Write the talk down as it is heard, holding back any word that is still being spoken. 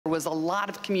There was a lot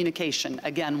of communication,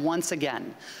 again, once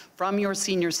again, from your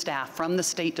senior staff, from the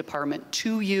State Department,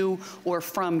 to you or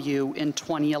from you in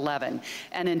 2011.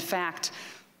 And in fact,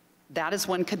 that is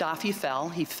when Gaddafi fell.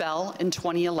 He fell in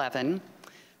 2011.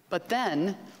 But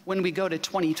then, when we go to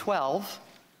 2012,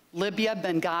 Libya,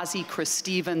 Benghazi, Chris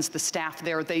Stevens, the staff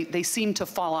there, they seem to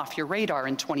fall off your radar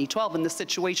in 2012, and the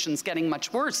situation's getting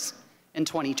much worse in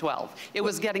 2012. It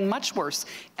was getting much worse.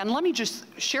 And let me just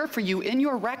share for you, in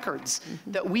your records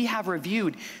that we have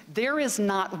reviewed, there is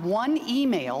not one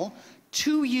email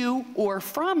to you or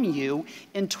from you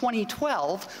in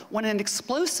 2012 when an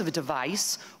explosive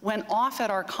device went off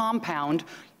at our compound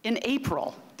in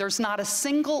April. There's not a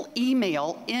single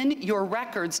email in your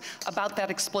records about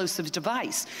that explosive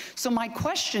device. So my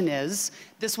question is,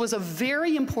 this was a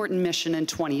very important mission in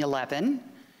 2011.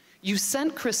 You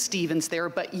sent Chris Stevens there,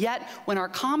 but yet when our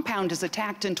compound is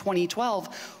attacked in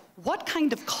 2012, what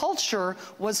kind of culture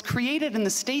was created in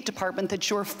the State Department that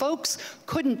your folks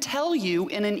couldn't tell you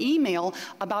in an email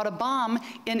about a bomb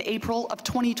in April of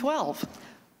 2012?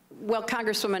 Well,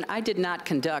 Congresswoman, I did not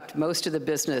conduct most of the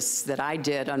business that I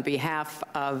did on behalf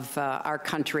of our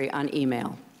country on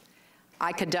email.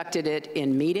 I conducted it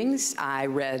in meetings. I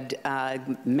read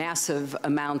massive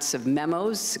amounts of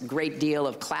memos, great deal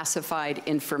of classified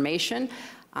information.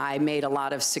 I made a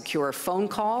lot of secure phone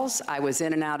calls. I was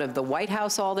in and out of the White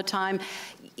House all the time.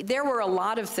 There were a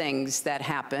lot of things that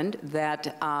happened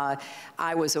that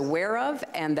I was aware of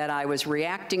and that I was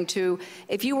reacting to.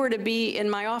 If you were to be in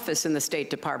my office in the State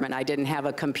Department, I didn't have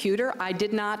a computer. I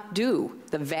did not do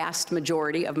the vast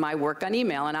majority of my work on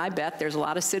email, and I bet there's a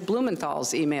lot of Sid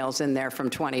Blumenthal's emails in there from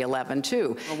 2011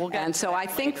 too. Well, and so I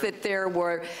think that there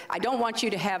were, I don't want you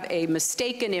to have a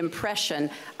mistaken impression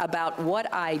about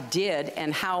what I did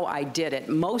and how I did it.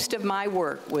 Most of my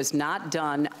work was not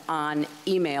done on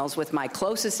emails with my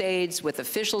closest aides, with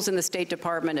officials in the State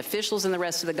Department, officials in the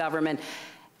rest of the government,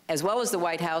 as well as the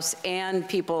White House and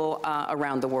people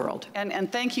around the world. And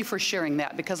thank you for sharing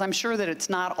that, because I'm sure that it's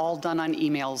not all done on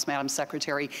emails, Madam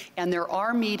Secretary, and there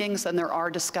are meetings and there are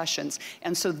discussions.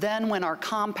 And so then when our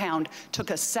compound took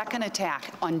a second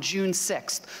attack on June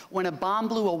 6th, when a bomb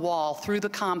blew a wall through the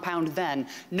compound then,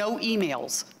 no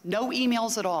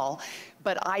emails at all.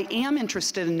 But I am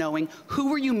interested in knowing, who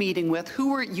were you meeting with?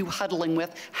 Who were you huddling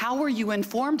with? How were you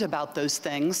informed about those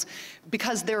things?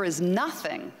 Because there is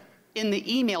nothing in the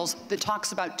emails that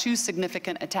talks about 2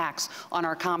 significant attacks on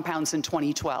our compounds in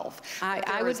 2012.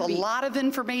 There was a lot of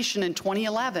information in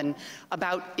 2011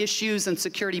 about issues and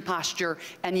security posture,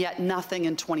 and yet nothing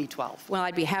in 2012. Well,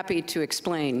 I'd be happy to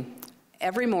explain.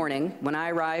 Every morning when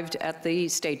I arrived at the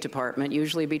State Department,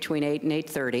 usually between 8 and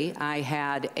 8:30, I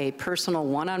had a personal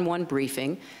one-on-one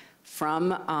briefing from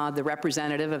the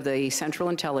representative of the Central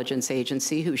Intelligence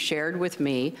Agency, who shared with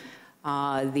me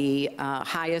the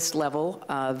highest level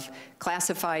of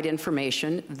classified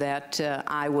information that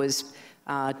I was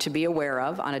to be aware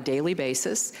of on a daily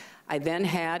basis. I then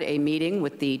had a meeting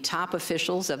with the top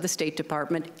officials of the State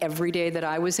Department every day that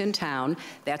I was in town.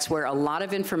 That's where a lot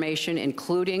of information,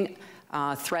 including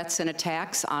threats and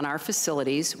attacks on our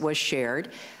facilities, was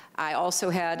shared. I also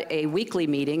had a weekly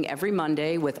meeting every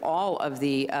Monday with all of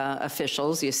the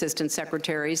officials, the assistant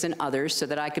secretaries and others, so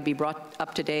that I could be brought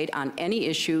up to date on any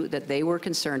issue that they were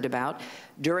concerned about.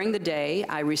 During the day,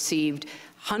 I received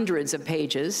hundreds of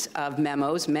pages of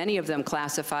memos, many of them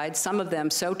classified, some of them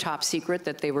so top secret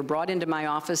that they were brought into my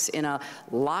office in a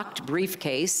locked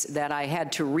briefcase that I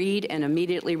had to read and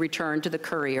immediately return to the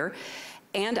courier.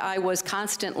 And I was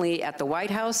constantly at the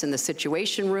White House in the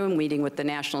Situation Room, meeting with the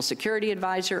National Security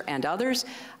Advisor and others.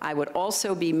 I would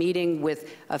also be meeting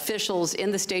with officials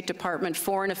in the State Department,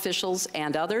 foreign officials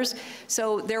and others.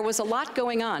 So there was a lot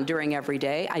going on during every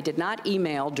day. I did not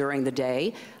email during the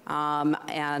day,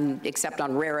 and except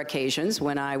on rare occasions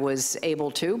when I was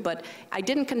able to, but I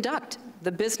didn't conduct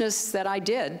the business that I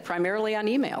did primarily on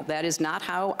email. That is not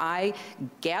how I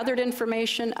gathered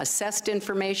information, assessed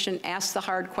information, asked the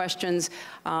hard questions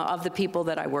of the people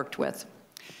that I worked with.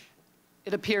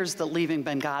 It appears that leaving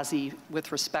Benghazi,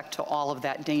 with respect to all of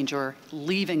that danger,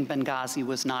 leaving Benghazi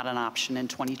was not an option in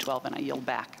 2012, and I yield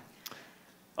back.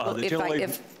 Well,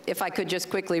 if I could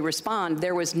just quickly respond,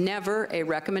 there was never a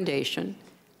recommendation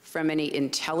from any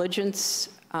intelligence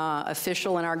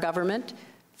official in our government,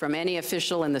 from any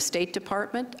official in the State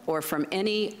Department, or from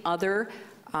any other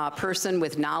person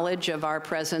with knowledge of our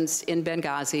presence in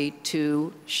Benghazi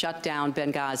to shut down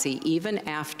Benghazi, even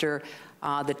after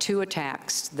the 2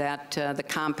 attacks that the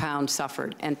compound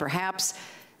suffered. And perhaps,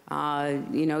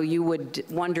 you know, you would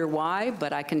wonder why,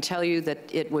 but I can tell you that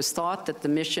it was thought that the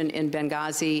mission in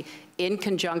Benghazi, in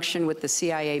conjunction with the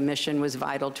CIA mission, was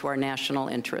vital to our national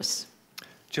interests.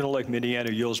 Gentlelady from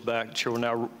Indiana yields back. Chair will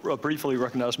now briefly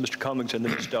recognize Mr. Cummings and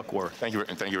then Ms. Duckworth. Thank you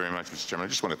very much, Mr. Chairman. I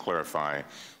just want to clarify,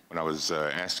 when I was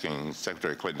asking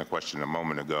Secretary Clinton a question a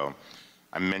moment ago,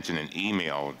 I mentioned an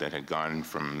email that had gone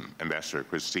from Ambassador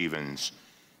Chris Stevens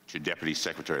to Deputy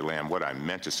Secretary Lamb. What I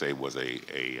meant to say was a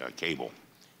cable,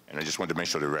 and I just wanted to make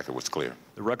sure the record was clear.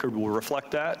 The record will reflect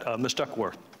that. Ms.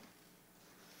 Duckworth.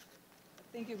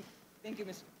 Thank you,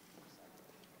 Mr.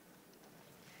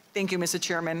 Thank you, Mr.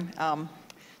 Chairman.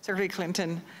 Secretary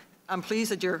Clinton, I'm pleased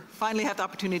that you finally have the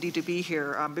opportunity to be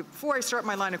here. Before I start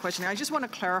my line of questioning, I just want to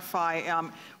clarify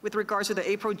with regards to the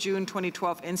April-June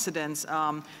 2012 incidents.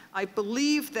 I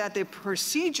believe that the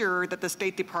procedure that the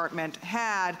State Department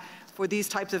had for these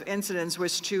types of incidents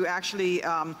was to actually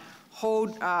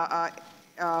hold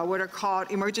what are called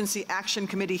emergency action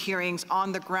committee hearings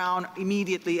on the ground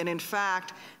immediately. And in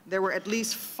fact, there were at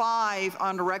least 5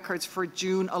 on the records for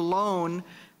June alone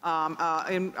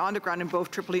on the ground in both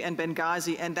Tripoli and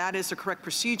Benghazi, and that is the correct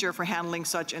procedure for handling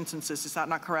such instances. Is that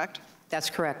not correct?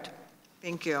 That's correct.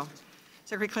 Thank you.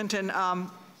 Secretary Clinton,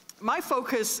 my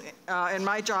focus and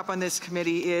my job on this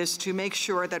committee is to make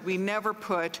sure that we never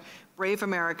put brave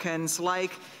Americans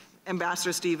like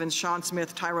Ambassador Stevens, Sean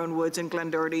Smith, Tyrone Woods, and Glenn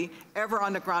Doherty ever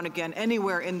on the ground again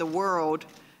anywhere in the world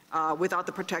without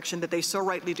the protection that they so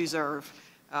rightly deserve.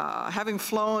 Having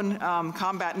flown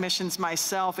combat missions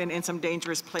myself in some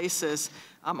dangerous places,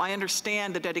 I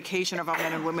understand the dedication of our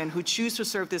men and women who choose to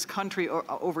serve this country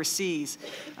overseas.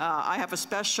 I have a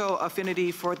special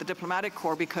affinity for the diplomatic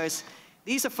corps because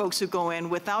these are folks who go in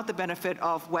without the benefit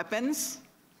of weapons,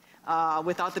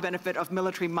 without the benefit of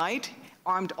military might,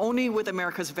 armed only with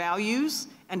America's values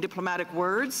and diplomatic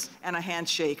words and a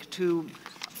handshake to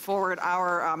forward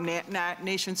our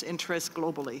nation's interests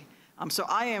globally. So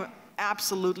I am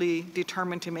absolutely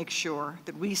determined to make sure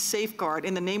that we safeguard,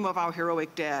 in the name of our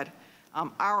heroic dead,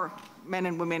 our men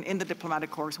and women in the diplomatic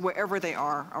corps, wherever they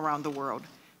are around the world.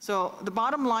 So the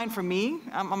bottom line for me,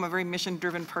 I'm a very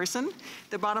mission-driven person.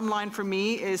 The bottom line for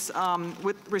me is,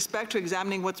 with respect to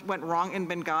examining what went wrong in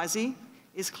Benghazi,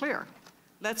 is clear.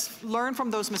 Let's learn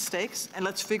from those mistakes, and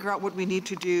let's figure out what we need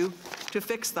to do to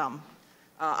fix them.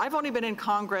 I've only been in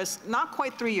Congress not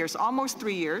quite 3 years, almost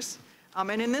 3 years.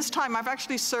 And in this time, I've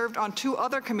actually served on 2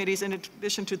 other committees in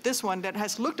addition to this one that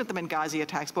has looked at the Benghazi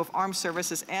attacks, both armed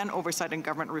services and oversight and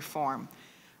government reform.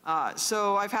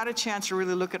 So I've had a chance to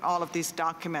really look at all of these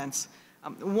documents.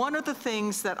 One of the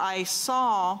things that I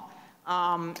saw,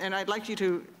 and I'd like you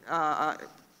to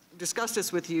discuss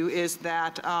this with you, is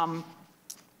that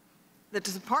the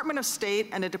Department of State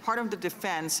and the Department of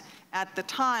Defense at the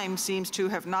time seems to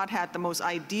have not had the most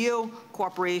ideal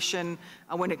cooperation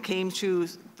when it came to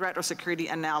threat or security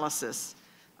analysis.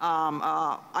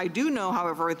 I do know,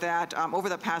 however, that over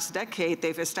the past decade,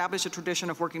 they've established a tradition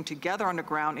of working together on the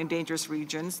ground in dangerous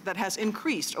regions that has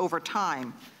increased over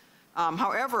time.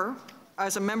 However,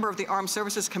 as a member of the Armed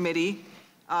Services Committee,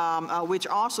 which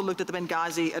also looked at the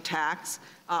Benghazi attacks,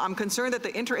 I'm concerned that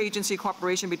the interagency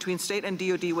cooperation between state and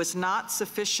DoD was not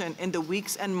sufficient in the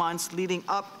weeks and months leading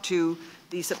up to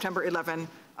the September 11,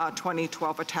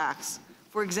 2012 attacks.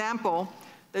 For example,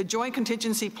 the joint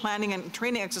contingency planning and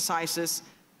training exercises,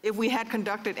 if we had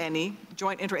conducted any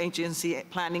joint interagency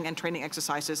planning and training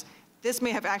exercises, this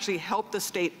may have actually helped the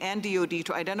state and DoD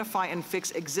to identify and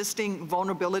fix existing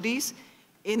vulnerabilities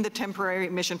in the temporary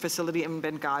mission facility in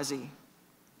Benghazi.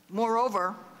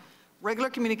 Moreover,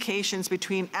 regular communications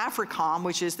between AFRICOM,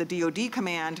 which is the DoD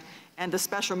command, and the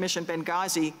Special Mission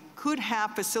Benghazi could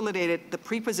have facilitated the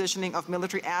pre-positioning of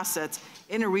military assets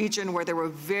in a region where there were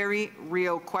very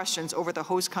real questions over the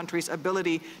host country's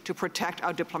ability to protect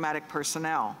our diplomatic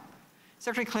personnel.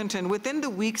 Secretary Clinton, within the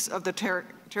weeks of the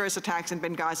terrorist attacks in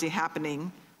Benghazi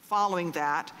happening, following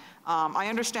that, I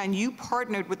understand you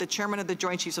partnered with the chairman of the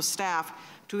Joint Chiefs of Staff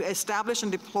to establish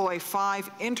and deploy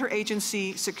 5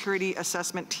 interagency security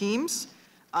assessment teams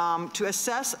to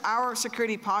assess our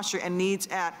security posture and needs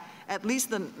at least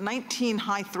the 19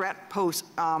 high threat posts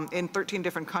in 13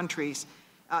 different countries.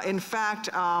 In fact,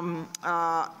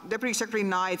 Deputy Secretary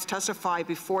Nides testified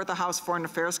before the House Foreign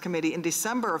Affairs Committee in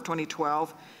December of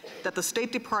 2012 that the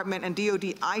State Department and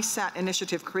DoD ISAT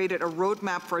initiative created a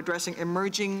roadmap for addressing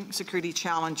emerging security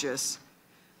challenges.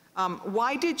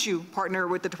 Why did you partner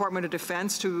with the Department of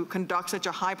Defense to conduct such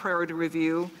a high priority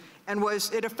review, and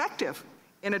was it effective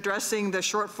in addressing the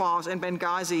shortfalls in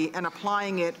Benghazi and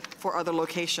applying it for other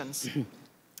locations?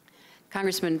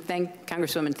 Congresswoman,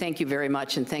 thank you very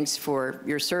much, and thanks for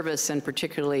your service and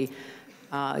particularly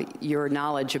your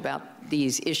knowledge about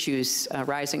these issues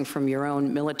rising from your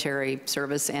own military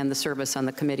service and the service on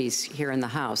the committees here in the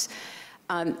House.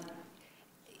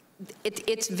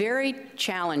 It's very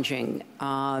challenging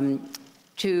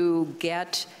to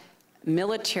get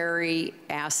military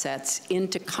assets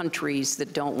into countries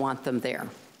that don't want them there.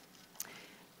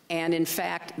 And in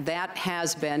fact, that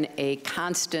has been a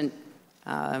constant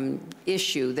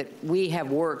issue that we have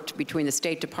worked between the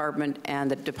State Department and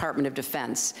the Department of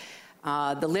Defense.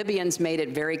 The Libyans made it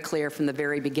very clear from the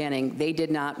very beginning they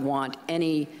did not want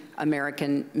any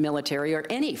American military or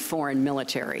any foreign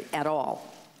military at all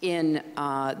in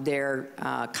their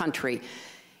country.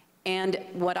 And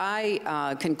what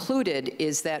I concluded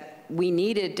is that we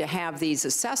needed to have these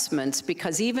assessments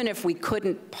because even if we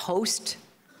couldn't post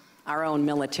our own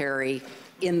military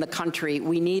in the country,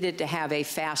 we needed to have a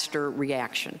faster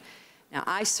reaction. Now,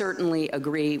 I certainly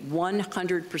agree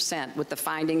 100% with the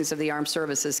findings of the Armed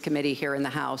Services Committee here in the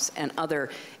House and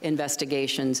other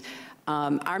investigations.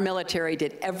 Our military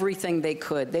did everything they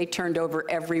could. They turned over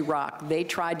every rock. They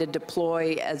tried to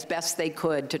deploy as best they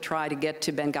could to try to get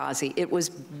to Benghazi. It was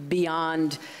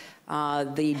beyond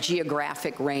the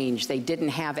geographic range. They didn't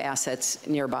have assets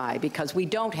nearby because we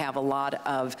don't have a lot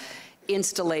of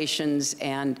installations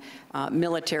and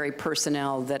military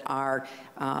personnel that are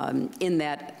in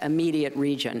that immediate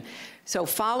region. So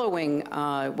following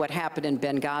what happened in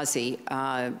Benghazi,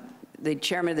 the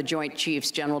chairman of the Joint Chiefs,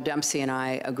 General Dempsey, and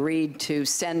I agreed to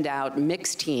send out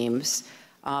mixed teams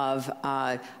of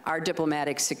our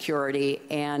diplomatic security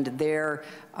and their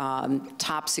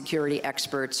top security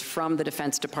experts from the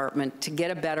Defense Department to get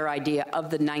a better idea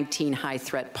of the 19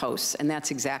 high-threat posts, and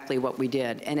that's exactly what we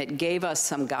did. And it gave us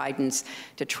some guidance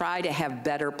to try to have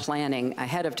better planning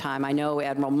ahead of time. I know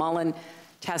Admiral Mullen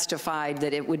testified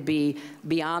that it would be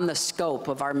beyond the scope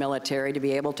of our military to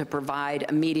be able to provide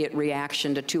immediate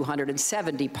reaction to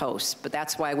 270 posts, but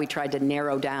that's why we tried to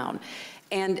narrow down.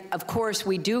 And of course,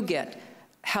 we do get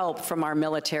help from our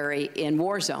military in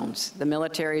war zones. The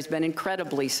military has been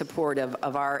incredibly supportive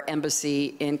of our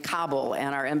embassy in Kabul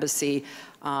and our embassy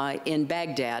in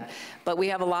Baghdad. But we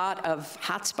have a lot of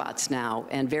hotspots now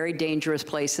and very dangerous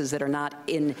places that are not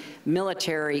in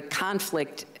military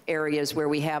conflict areas where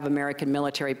we have American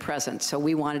military presence. So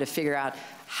we wanted to figure out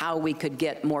how we could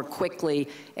get more quickly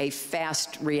a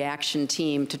fast reaction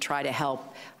team to try to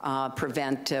help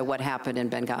prevent what happened in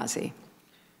Benghazi.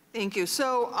 Thank you.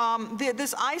 So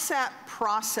this ISAT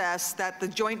process that the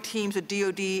joint teams of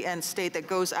DOD and state that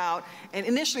goes out and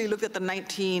initially looked at the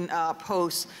 19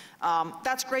 posts,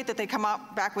 that's great that they come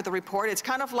out back with a report. It's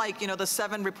kind of like, you know, the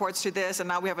 7 reports to this, and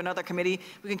now we have another committee.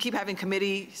 We can keep having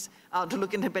committees to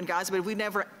look into Benghazi, but if we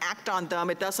never act on them,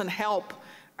 it doesn't help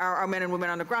our men and women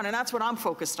on the ground, and that's what I'm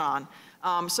focused on.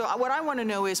 So what I want to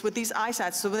know is with these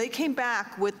ISATs, so when they came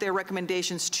back with their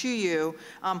recommendations to you,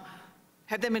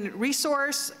 have they been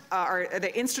resourced? Are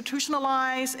they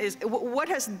institutionalized? What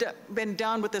has been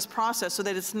done with this process so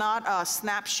that it's not a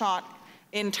snapshot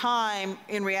in time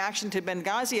in reaction to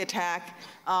Benghazi attack?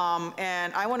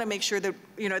 And I want to make sure that,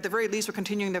 you know, at the very least we're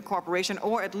continuing the cooperation,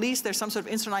 or at least there's some sort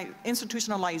of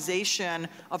institutionalization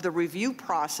of the review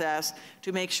process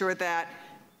to make sure that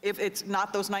if it's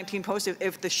not those 19 posts,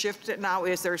 if the shift now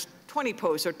is there's 20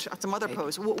 posts or some other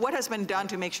posts, what has been done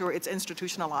to make sure it's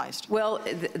institutionalized? Well,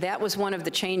 that was one of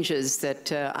the changes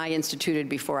that I instituted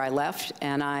before I left,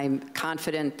 and I'm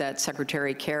confident that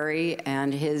Secretary Kerry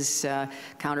and his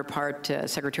counterpart,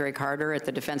 Secretary Carter at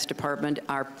the Defense Department,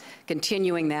 are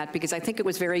continuing that because I think it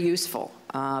was very useful.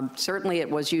 Certainly it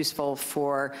was useful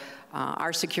for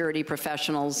our security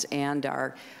professionals and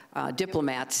our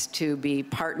diplomats to be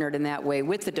partnered in that way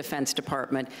with the Defense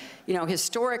Department. You know,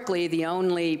 historically, the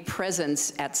only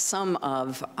presence at some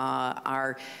of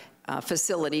our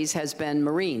facilities has been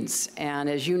Marines. And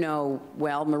as you know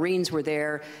well, Marines were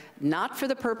there not for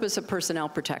the purpose of personnel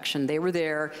protection. They were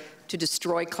there to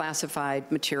destroy classified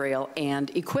material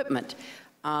and equipment.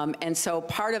 And so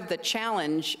part of the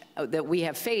challenge that we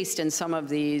have faced in some of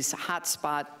these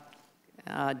hotspot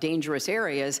dangerous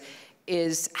areas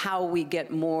is how we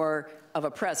get more of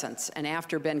a presence. And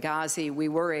after Benghazi, we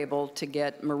were able to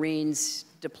get Marines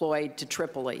deployed to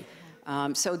Tripoli.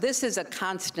 So this is a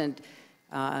constant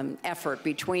effort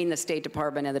between the State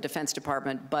Department and the Defense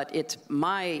Department, but it's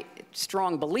my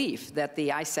strong belief that the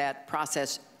ISAT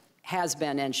process has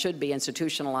been and should be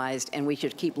institutionalized, and we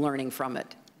should keep learning from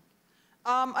it.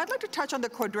 I'd like to touch on the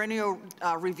quadrennial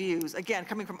reviews. Again,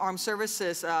 coming from Armed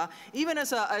Services, even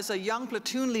as a young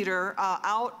platoon leader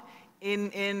out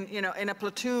in a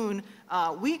platoon,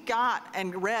 we got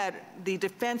and read the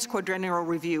Defense Quadrennial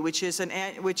Review, which is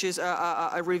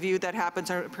a review that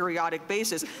happens on a periodic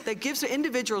basis that gives the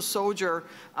individual soldier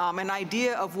an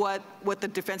idea of what the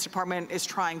Defense Department is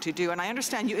trying to do. And I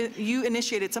understand you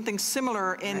initiated something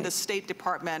similar in the State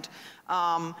Department.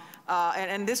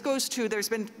 And this goes to, there's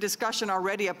been discussion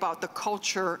already about the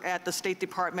culture at the State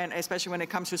Department, especially when it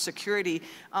comes to security.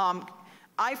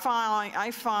 I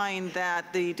find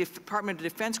that the Department of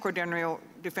Defense Quadrennial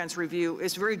Defense Review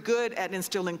is very good at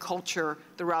instilling culture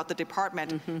throughout the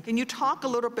department. Mm-hmm. Can you talk a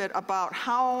little bit about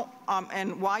how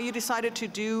and why you decided to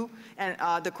do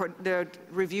the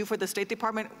review for the State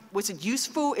Department? Was it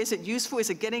useful? Is it useful? Is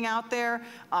it getting out there?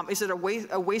 Is it a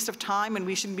waste of time and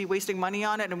we shouldn't be wasting money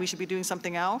on it and we should be doing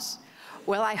something else?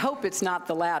 Well, I hope it's not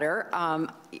the latter.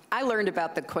 I learned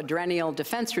about the Quadrennial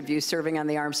Defense Review serving on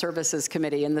the Armed Services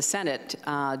Committee in the Senate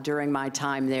during my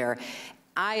time there.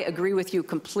 I agree with you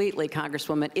completely,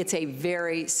 Congresswoman. It's a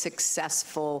very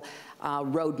successful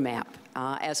roadmap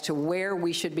as to where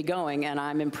we should be going, and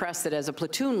I'm impressed that as a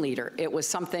platoon leader, it was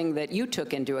something that you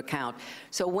took into account.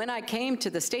 So when I came to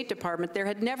the State Department, there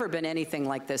had never been anything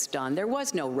like this done. There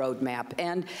was no roadmap,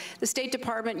 and the State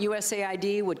Department,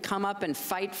 USAID, would come up and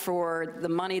fight for the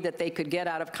money that they could get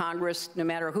out of Congress, no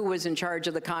matter who was in charge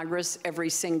of the Congress, every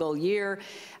single year.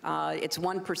 It's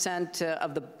 1%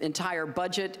 of the entire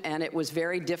budget, and it was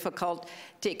very difficult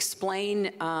to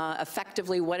explain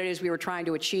effectively what it is we were trying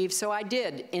to achieve. So I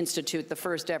did institute the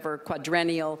first ever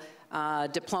quadrennial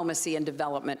diplomacy and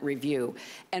development review.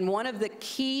 And one of the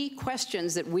key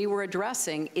questions that we were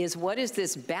addressing is what is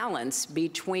this balance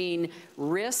between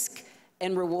risk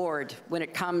and reward when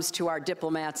it comes to our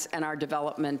diplomats and our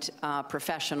development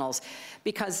professionals?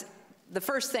 Because the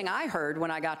first thing I heard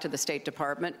when I got to the State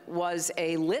Department was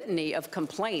a litany of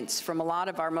complaints from a lot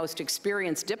of our most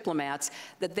experienced diplomats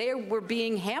that they were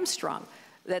being hamstrung,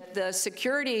 that the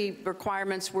security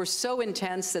requirements were so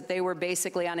intense that they were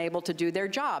basically unable to do their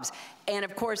jobs. And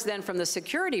of course, then from the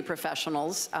security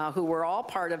professionals, who were all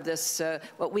part of this,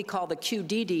 what we call the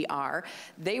QDDR,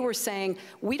 they were saying,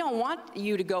 we don't want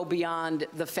you to go beyond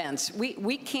the fence.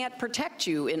 We can't protect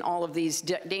you in all of these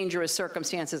dangerous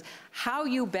circumstances. How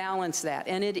you balance that,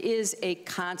 and it is a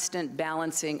constant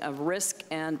balancing of risk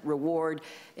and reward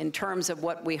in terms of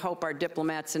what we hope our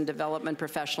diplomats and development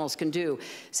professionals can do.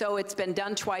 So it's been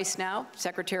done twice now.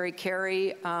 Secretary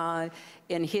Kerry,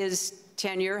 in his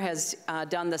tenure, has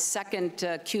done the second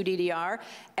QDDR,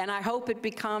 and I hope it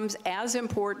becomes as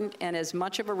important and as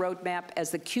much of a roadmap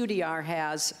as the QDR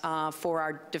has for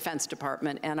our Defense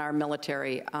Department and our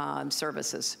military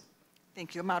services.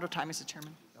 Thank you. I'm out of time, Mr.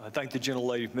 Chairman. I thank the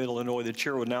gentlelady from Illinois. The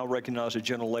chair would now recognize the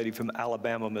gentlelady from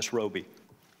Alabama, Ms. Roby.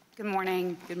 Good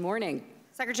morning. Good morning.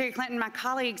 Secretary Clinton, my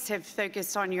colleagues have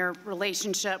focused on your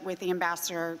relationship with the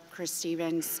Ambassador Chris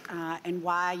Stevens and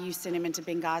why you sent him into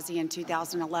Benghazi in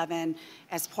 2011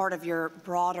 as part of your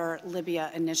broader Libya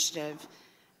initiative.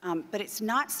 But it's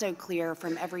not so clear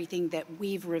from everything that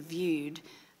we've reviewed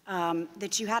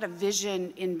that you had a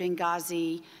vision in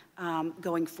Benghazi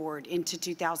going forward into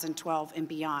 2012 and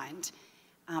beyond.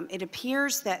 It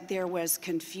appears that there was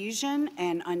confusion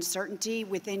and uncertainty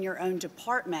within your own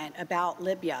department about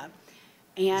Libya.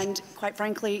 And quite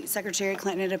frankly, Secretary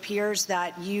Clinton, it appears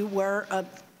that you were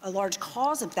a large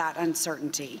cause of that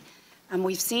uncertainty.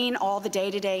 We've seen all the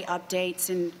day-to-day updates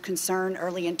and concern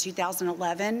early in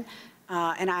 2011,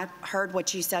 and I heard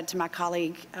what you said to my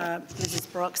colleague, Mrs.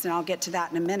 Brooks, and I'll get to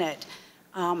that in a minute.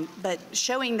 But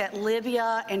showing that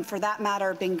Libya, and for that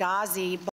matter, Benghazi,